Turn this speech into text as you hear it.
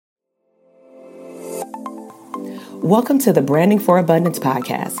Welcome to the Branding for Abundance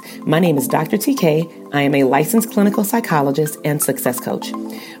podcast. My name is Dr. TK. I am a licensed clinical psychologist and success coach.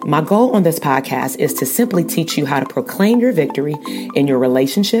 My goal on this podcast is to simply teach you how to proclaim your victory in your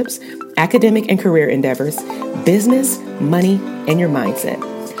relationships, academic and career endeavors, business, money, and your mindset.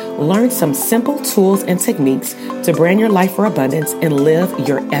 Learn some simple tools and techniques to brand your life for abundance and live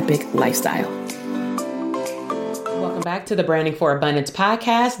your epic lifestyle. Welcome back to the Branding for Abundance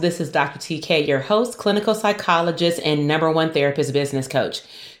podcast. This is Dr. TK, your host, clinical psychologist, and #1 therapist business coach.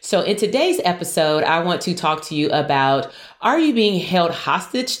 So in today's episode, I want to talk to you about, are you being held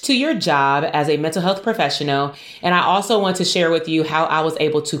hostage to your job as a mental health professional? And I also want to share with you how I was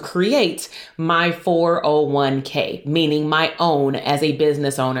able to create my 401k, meaning my own as a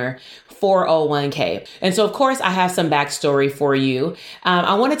business owner 401k. And so, of course, I have some backstory for you.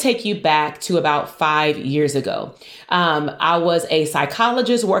 I want to take you back to about 5 years ago. I was a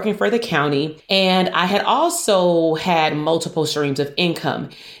psychologist working for the county, and I had also had multiple streams of income.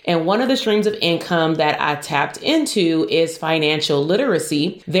 And one of the streams of income that I tapped into is financial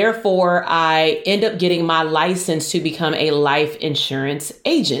literacy. Therefore, I end up getting my license to become a life insurance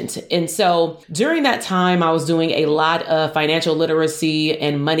agent. And so during that time, I was doing a lot of financial literacy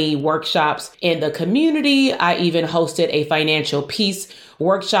and money workshops in the community. I even hosted a financial peace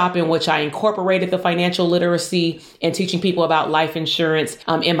workshop in which I incorporated the financial literacy and teaching people about life insurance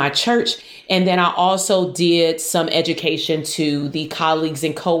in my church. And then I also did some education to the colleagues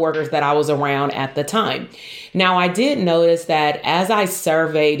and coworkers that I was around at the time. Now, I did notice that as I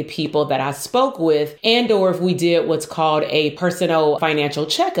surveyed people that I spoke with, and or if we did what's called a personal financial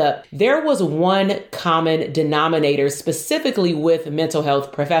checkup, there was one common denominator specifically with mental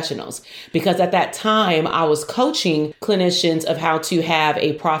health professionals. Because at that time, I was coaching clinicians of how to have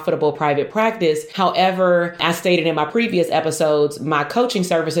a profitable private practice. However, as stated in my previous episodes, my coaching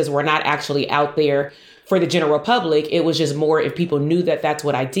services were not actually out there for the general public. It was just more if people knew that that's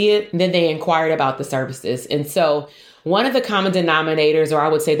what I did, then they inquired about the services. And so one of the common denominators, or I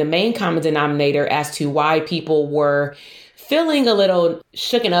would say the main common denominator as to why people were feeling a little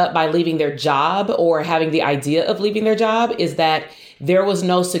shooken up by leaving their job or having the idea of leaving their job, is that there was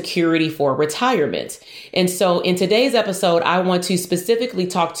no security for retirement. And so in today's episode, I want to specifically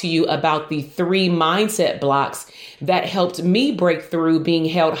talk to you about the 3 mindset blocks that helped me break through being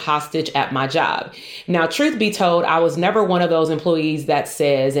held hostage at my job. Now, truth be told, I was never one of those employees that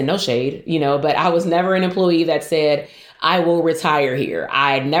says, and no shade, but I was never an employee that said, I will retire here.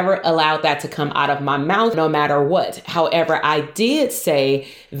 I never allowed that to come out of my mouth, no matter what. However, I did say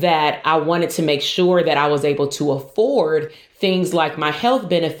that I wanted to make sure that I was able to afford things like my health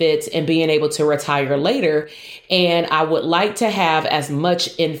benefits and being able to retire later. And I would like to have as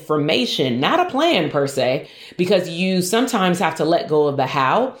much information, not a plan per se, because you sometimes have to let go of the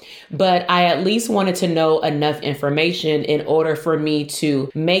how, but I at least wanted to know enough information in order for me to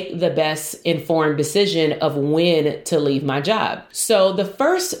make the best informed decision of when to leave my job. So the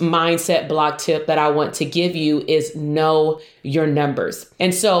first mindset block tip that I want to give you is know your numbers.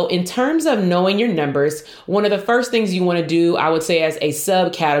 And so in terms of knowing your numbers, one of the first things you want to do, I would say as a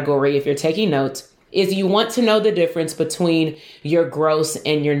subcategory, if you're taking notes, is you want to know the difference between your gross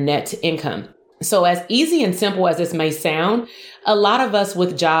and your net income. So as easy and simple as this may sound, a lot of us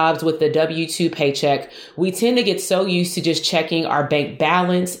with jobs with the W-2 paycheck, we tend to get so used to just checking our bank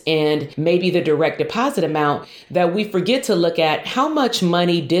balance and maybe the direct deposit amount that we forget to look at how much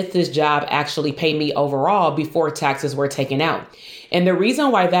money did this job actually pay me overall before taxes were taken out. And the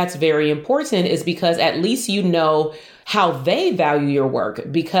reason why that's very important is because at least you know how they value your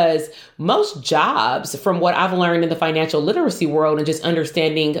work, because most jobs, from what I've learned in the financial literacy world and just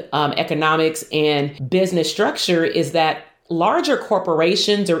understanding economics and business structure, is that larger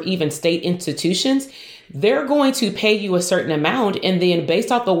corporations or even state institutions, they're going to pay you a certain amount. And then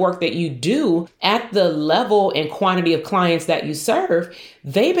based off the work that you do at the level and quantity of clients that you serve,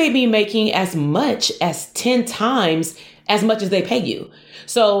 they may be making as much as 10 times as much as they pay you.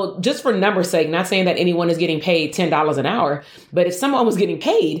 So just for numbers' sake, not saying that anyone is getting paid $10 an hour, but if someone was getting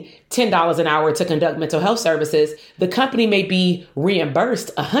paid $10 an hour to conduct mental health services, the company may be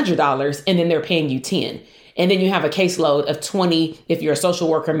reimbursed $100 and then they're paying you 10. And then you have a caseload of 20. If you're a social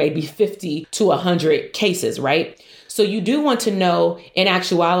worker, maybe 50 to 100 cases, right? So you do want to know in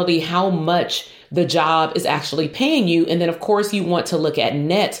actuality how much the job is actually paying you. And then, of course, you want to look at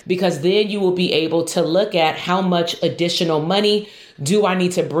net, because then you will be able to look at how much additional money do I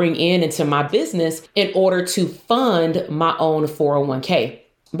need to bring in into my business in order to fund my own 401k.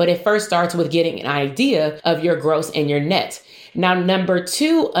 But it first starts with getting an idea of your gross and your net. Now, number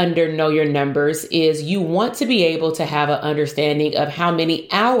 2 under Know Your Numbers is you want to be able to have an understanding of how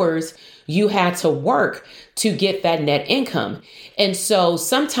many hours you had to work to get that net income. And so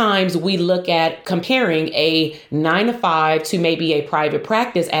sometimes we look at comparing a 9 to 5 to maybe a private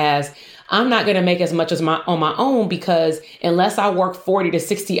practice as I'm not going to make as much as on my own because unless I work 40 to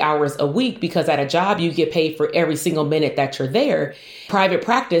 60 hours a week, because at a job you get paid for every single minute that you're there, private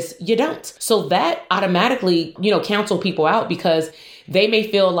practice, you don't. So that automatically, cancel people out because they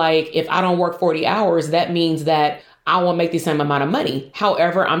may feel like if I don't work 40 hours, that means that I won't make the same amount of money.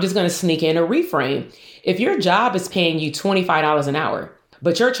 However, I'm just going to sneak in a reframe. If your job is paying you $25 an hour,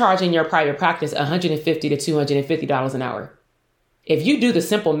 but you're charging your private practice $150 to $250 an hour, if you do the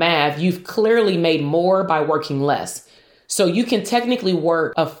simple math, you've clearly made more by working less. So you can technically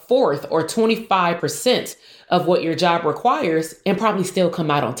work a fourth or 25% of what your job requires and probably still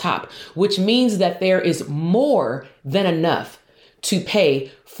come out on top, which means that there is more than enough to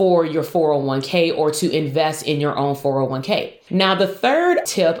pay for your 401k or to invest in your own 401k. Now, the third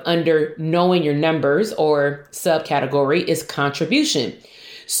tip under knowing your numbers or subcategory is contribution.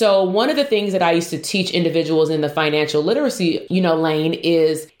 So one of the things that I used to teach individuals in the financial literacy, lane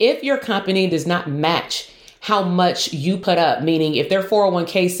is if your company does not match how much you put up, meaning if their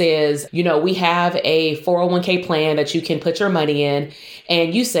 401k says, we have a 401k plan that you can put your money in,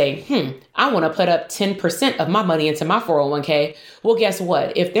 and you say, I want to put up 10% of my money into my 401k. Well, guess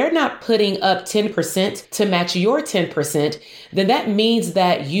what? If they're not putting up 10% to match your 10%, then that means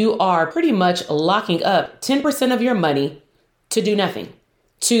that you are pretty much locking up 10% of your money to do nothing.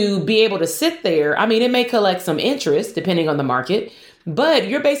 To be able to sit there, it may collect some interest depending on the market, but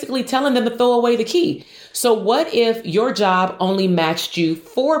you're basically telling them to throw away the key. So what if your job only matched you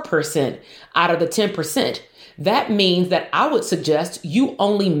 4% out of the 10%? That means that I would suggest you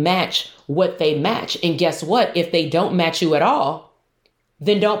only match what they match. And guess what? If they don't match you at all,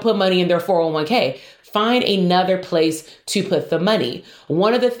 then don't put money in their 401k. Find another place to put the money.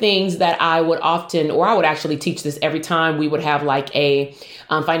 One of the things that I would actually teach this every time we would have like a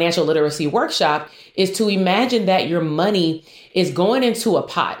financial literacy workshop is to imagine that your money is going into a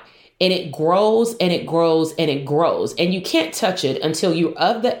pot and it grows and it grows and it grows. And you can't touch it until you're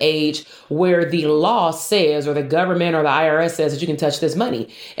of the age where the law says or the government or the IRS says that you can touch this money.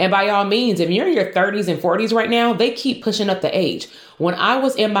 And by all means, if you're in your 30s and 40s right now, they keep pushing up the age. When I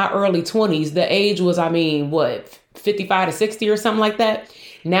was in my early 20s, the age was, 55 to 60 or something like that.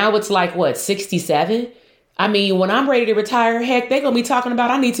 Now it's like, 67? When I'm ready to retire, heck, they're going to be talking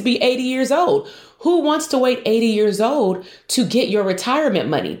about I need to be 80 years old. Who wants to wait 80 years old to get your retirement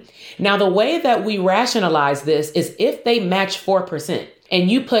money? Now, the way that we rationalize this is if they match 4%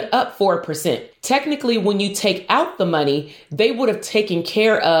 and you put up 4%, technically, when you take out the money, they would have taken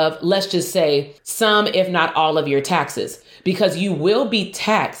care of, let's just say, some, if not all of your taxes, because you will be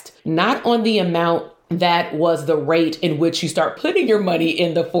taxed not on the amount that was the rate in which you start putting your money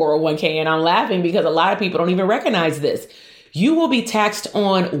in the 401k. And I'm laughing because a lot of people don't even recognize this. You will be taxed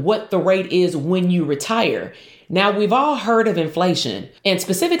on what the rate is when you retire. Now, we've all heard of inflation, and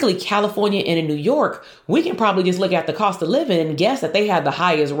specifically California and in New York, we can probably just look at the cost of living and guess that they have the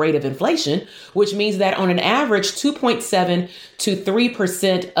highest rate of inflation, which means that on an average 2.7 to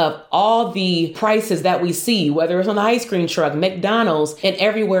 3% of all the prices that we see, whether it's on the ice cream truck, McDonald's, and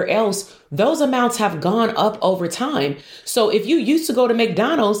everywhere else, those amounts have gone up over time. So if you used to go to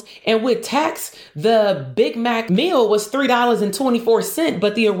McDonald's and with tax, the Big Mac meal was $3.24,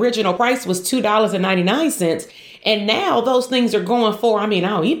 but the original price was $2.99. And now those things are going for, I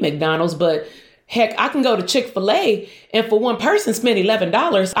don't eat McDonald's, but heck, I can go to Chick-fil-A and for one person spend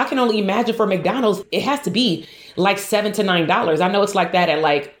 $11. I can only imagine for McDonald's, it has to be like $7 to $9. I know it's like that at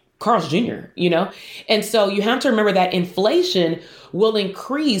like Carl's Jr., And so you have to remember that inflation will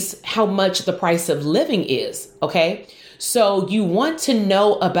increase how much the price of living is. Okay. So you want to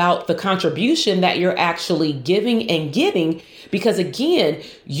know about the contribution that you're actually giving and getting, because again,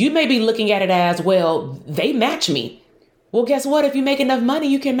 you may be looking at it as, well, they match me. Well, guess what? If you make enough money,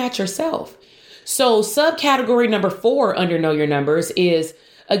 you can match yourself. So subcategory number 4 under Know Your Numbers is,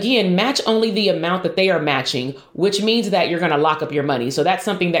 again, match only the amount that they are matching, which means that you're going to lock up your money. So that's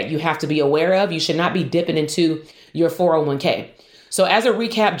something that you have to be aware of. You should not be dipping into your 401k. So as a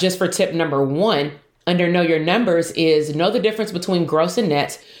recap, just for tip number 1, under Know Your Numbers is know the difference between gross and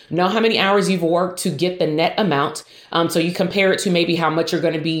net. Know how many hours you've worked to get the net amount. So you compare it to maybe how much you're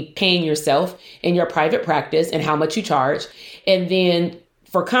going to be paying yourself in your private practice and how much you charge. And then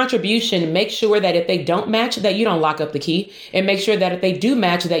For contribution, make sure that if they don't match, that you don't lock up the key, and make sure that if they do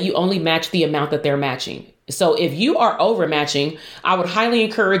match, that you only match the amount that they're matching. So if you are overmatching, I would highly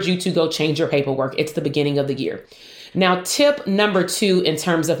encourage you to go change your paperwork. It's the beginning of the year. Now, tip number 2 in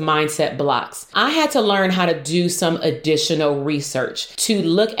terms of mindset blocks. I had to learn how to do some additional research to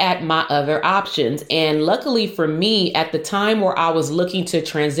look at my other options. And luckily for me, at the time where I was looking to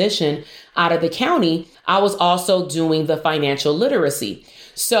transition out of the county, I was also doing the financial literacy.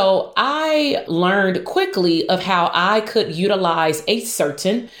 So I learned quickly of how I could utilize a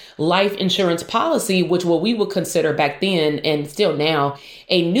certain life insurance policy, which what we would consider back then and still now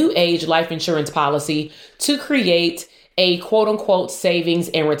a new age life insurance policy, to create a quote unquote savings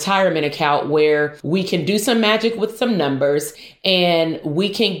and retirement account where we can do some magic with some numbers and we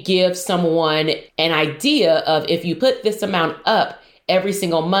can give someone an idea of, if you put this amount up every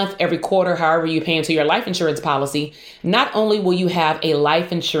single month, every quarter, however you pay into your life insurance policy, not only will you have a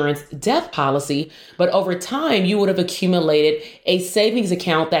life insurance death policy, but over time you would have accumulated a savings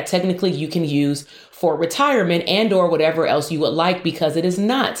account that technically you can use for retirement and or whatever else you would like, because it is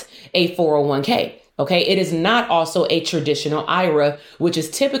not a 401k. Okay, it is not also a traditional IRA, which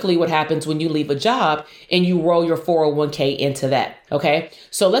is typically what happens when you leave a job and you roll your 401k into that. Okay,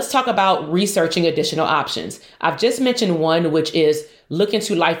 so let's talk about researching additional options. I've just mentioned one, which is look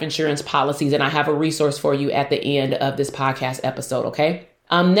into life insurance policies, and I have a resource for you at the end of this podcast episode. Okay,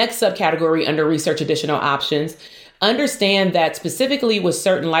 next subcategory under research additional options. Understand that specifically with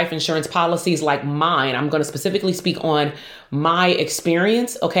certain life insurance policies like mine, I'm going to specifically speak on my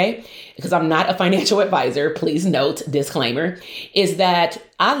experience, okay? Because I'm not a financial advisor, please note, disclaimer, is that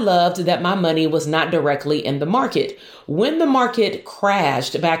I loved that my money was not directly in the market. When the market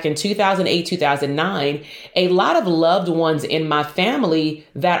crashed back in 2008, 2009, a lot of loved ones in my family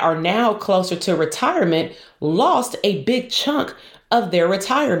that are now closer to retirement lost a big chunk of their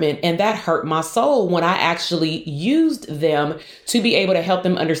retirement. And that hurt my soul when I actually used them to be able to help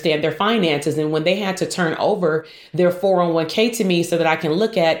them understand their finances. And when they had to turn over their 401k to me so that I can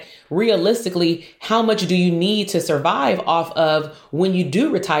look at realistically, how much do you need to survive off of when you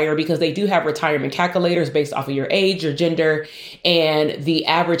do retire? Because they do have retirement calculators based off of your age, your gender, and the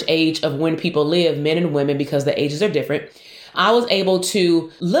average age of when people live, men and women, because the ages are different. I was able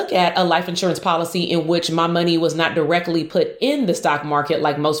to look at a life insurance policy in which my money was not directly put in the stock market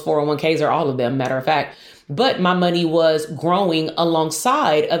like most 401ks, or all of them, matter of fact, but my money was growing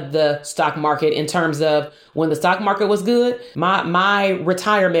alongside of the stock market in terms of when the stock market was good, my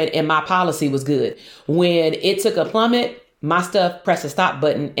retirement and my policy was good. When it took a plummet, my stuff pressed the stop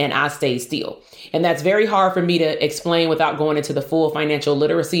button and I stayed still. And that's very hard for me to explain without going into the full financial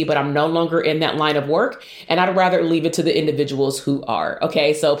literacy, but I'm no longer in that line of work and I'd rather leave it to the individuals who are.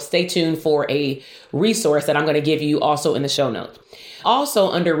 Okay, so stay tuned for a resource that I'm going to give you also in the show notes.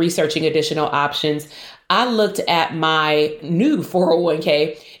 Also, under researching additional options, I looked at my new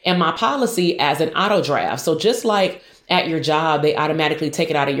 401k and my policy as an auto draft. So just like at your job, they automatically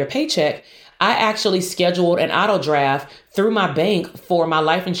take it out of your paycheck, I actually scheduled an auto draft through my bank for my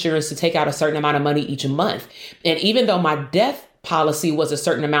life insurance to take out a certain amount of money each month. And even though my death policy was a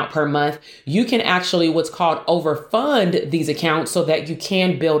certain amount per month, you can actually what's called overfund these accounts so that you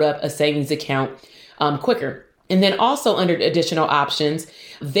can build up a savings account quicker. And then also under additional options,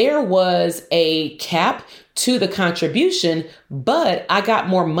 there was a cap to the contribution, but I got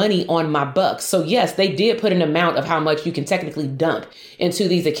more money on my bucks. So yes, they did put an amount of how much you can technically dump into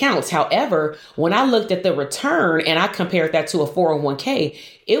these accounts. However, when I looked at the return and I compared that to a 401k,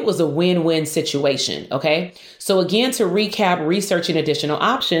 it was a win-win situation. Okay. So again, to recap, researching additional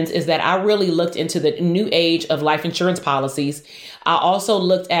options is that I really looked into the new age of life insurance policies. I also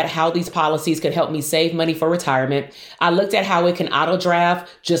looked at how these policies could help me save money for retirement. I looked at how it can auto draft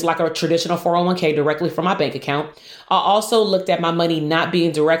just like a traditional 401k directly from my bank account. I also looked at my money not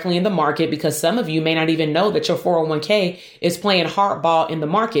being directly in the market, because some of you may not even know that your 401k is playing hardball in the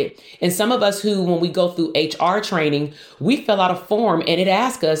market. And some of us who, when we go through HR training, we fill out a form and it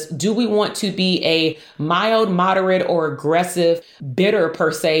asks us, do we want to be a mild, moderate, or aggressive bidder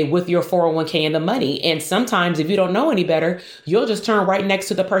per se with your 401k and the money? And sometimes if you don't know any better, you'll just turn right next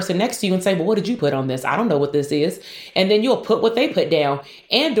to the person next to you and say, well, what did you put on this? I don't know what this is. And then you'll put what they put down.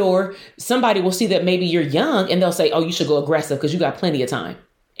 And or somebody will see that maybe you're young and they'll say, oh, you should go aggressive because you got plenty of time.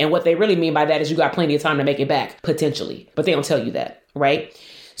 And what they really mean by that is you got plenty of time to make it back, potentially. But they don't tell you that, right?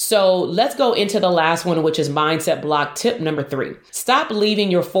 So let's go into the last one, which is mindset block tip number 3. Stop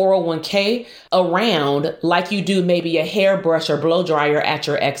leaving your 401k around like you do maybe a hairbrush or blow dryer at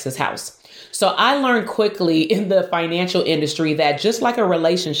your ex's house. So I learned quickly in the financial industry that just like a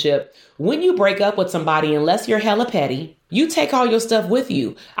relationship, when you break up with somebody, unless you're hella petty, you take all your stuff with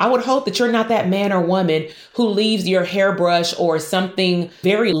you. I would hope that you're not that man or woman who leaves your hairbrush or something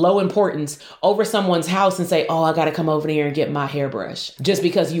very low importance over someone's house and say, oh, I got to come over there and get my hairbrush just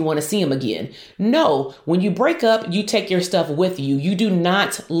because you want to see him again. No, when you break up, you take your stuff with you. You do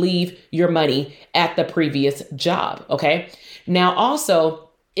not leave your money at the previous job. Okay. Now, also,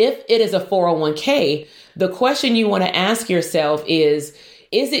 if it is a 401k, the question you want to ask yourself is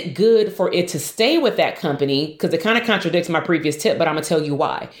it good for it to stay with that company? Because it kind of contradicts my previous tip, but I'm going to tell you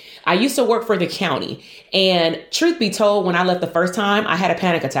why. I used to work for the county. And truth be told, when I left the first time, I had a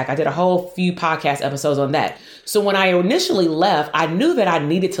panic attack. I did a whole few podcast episodes on that. So when I initially left, I knew that I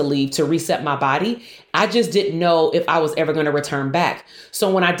needed to leave to reset my body. I just didn't know if I was ever going to return back.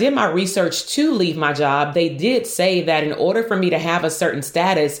 So when I did my research to leave my job, they did say that in order for me to have a certain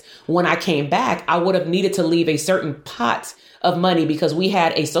status when I came back, I would have needed to leave a certain pot of money because we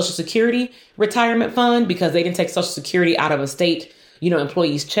had a Social Security retirement fund because they didn't take Social Security out of a state,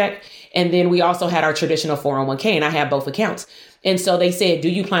 employee's check. And then we also had our traditional 401k, and I had both accounts. And so they said, do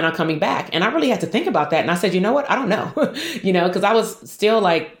you plan on coming back? And I really had to think about that. And I said, you know what? I don't know, because I was still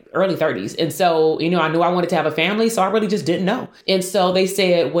like early 30s. And so, I knew I wanted to have a family. So I really just didn't know. And so they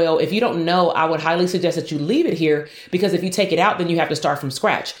said, well, if you don't know, I would highly suggest that you leave it here, because if you take it out, then you have to start from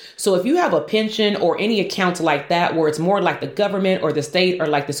scratch. So if you have a pension or any accounts like that, where it's more like the government or the state or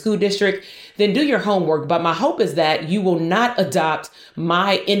like the school district, then do your homework. But my hope is that you will not adopt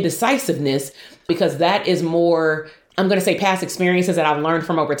my indecisiveness, because that is more, I'm going to say, past experiences that I've learned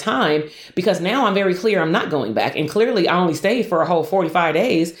from over time, because now I'm very clear I'm not going back. And clearly I only stayed for a whole 45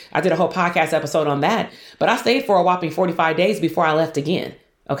 days. I did a whole podcast episode on that, but I stayed for a whopping 45 days before I left again.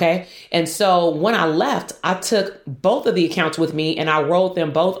 Okay. And so when I left, I took both of the accounts with me and I rolled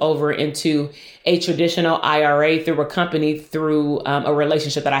them both over into a traditional IRA through a company, through a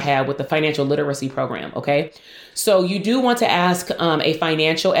relationship that I had with the financial literacy program. Okay. So you do want to ask a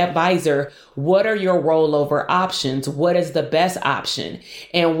financial advisor, what are your rollover options? What is the best option?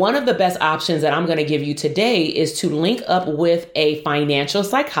 And one of the best options that I'm going to give you today is to link up with a financial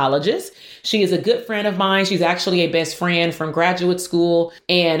psychologist. She is a good friend of mine. She's actually a best friend from graduate school,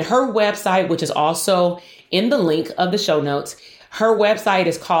 and her website, which is also in the link of the show notes, her website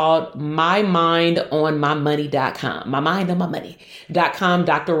is called mymindonmymoney.com, mymindonmymoney.com,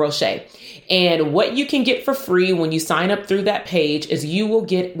 Dr. Roche. And what you can get for free when you sign up through that page is you will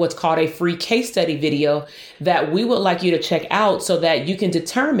get what's called a free case study video that we would like you to check out so that you can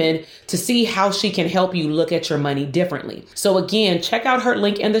determine to see how she can help you look at your money differently. So again, check out her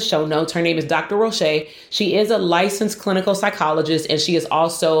link in the show notes. Her name is Dr. Roche. She is a licensed clinical psychologist, and she is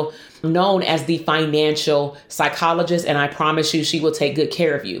also known as the financial psychologist. And I promise you, she will take good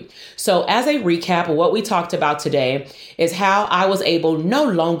care of you. So as a recap, what we talked about today is how I was able no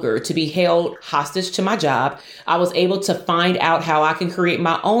longer to be held hostage to my job. I was able to find out how I can create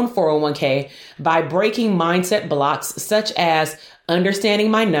my own 401k by breaking mindset blocks, such as understanding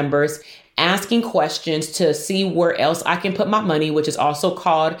my numbers, asking questions to see where else I can put my money, which is also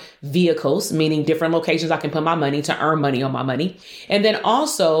called vehicles, meaning different locations I can put my money to earn money on my money. And then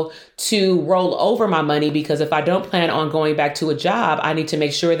also to roll over my money, because if I don't plan on going back to a job, I need to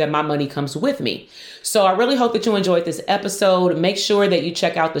make sure that my money comes with me. So I really hope that you enjoyed this episode. Make sure that you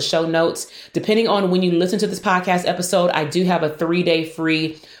check out the show notes. Depending on when you listen to this podcast episode, I do have a 3-day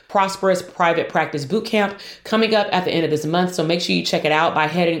free Prosperous Private Practice Bootcamp coming up at the end of this month. So make sure you check it out by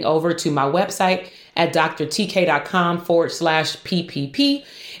heading over to my website at drtk.com/PPP.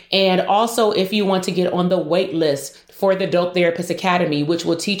 And also, if you want to get on the wait list for the Dope Therapist Academy, which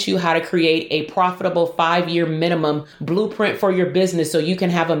will teach you how to create a profitable 5-year minimum blueprint for your business so you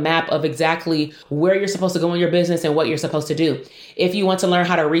can have a map of exactly where you're supposed to go in your business and what you're supposed to do. If you want to learn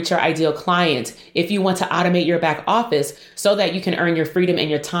how to reach your ideal client, if you want to automate your back office so that you can earn your freedom and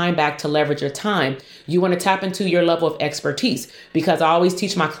your time back to leverage your time, you want to tap into your level of expertise, because I always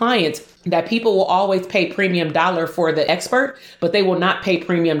teach my clients that people will always pay premium dollar for the expert, but they will not pay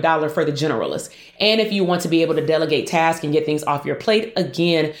premium dollar for the generalist. And if you want to be able to delegate tasks and get things off your plate,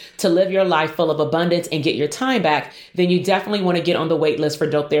 again, to live your life full of abundance and get your time back, then you definitely want to get on the wait list for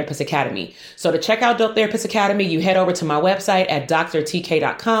Dope Therapist Academy. So to check out Dope Therapist Academy, you head over to my website at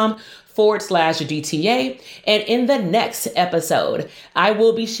drtk.com DTA. And in the next episode, I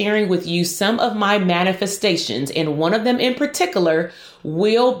will be sharing with you some of my manifestations, and one of them in particular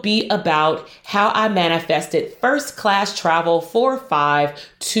will be about how I manifested first class travel for 5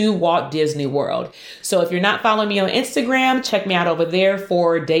 to Walt Disney World. So if you're not following me on Instagram, check me out over there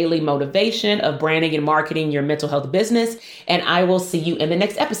for daily motivation of branding and marketing your mental health business. And I will see you in the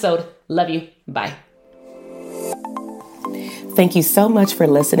next episode. Love you. Bye. Thank you so much for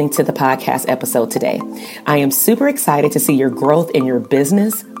listening to the podcast episode today. I am super excited to see your growth in your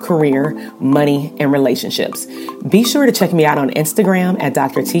business, career, money, and relationships. Be sure to check me out on Instagram at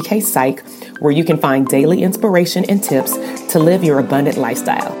Dr. TK Psych, where you can find daily inspiration and tips to live your abundant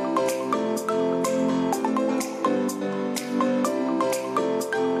lifestyle.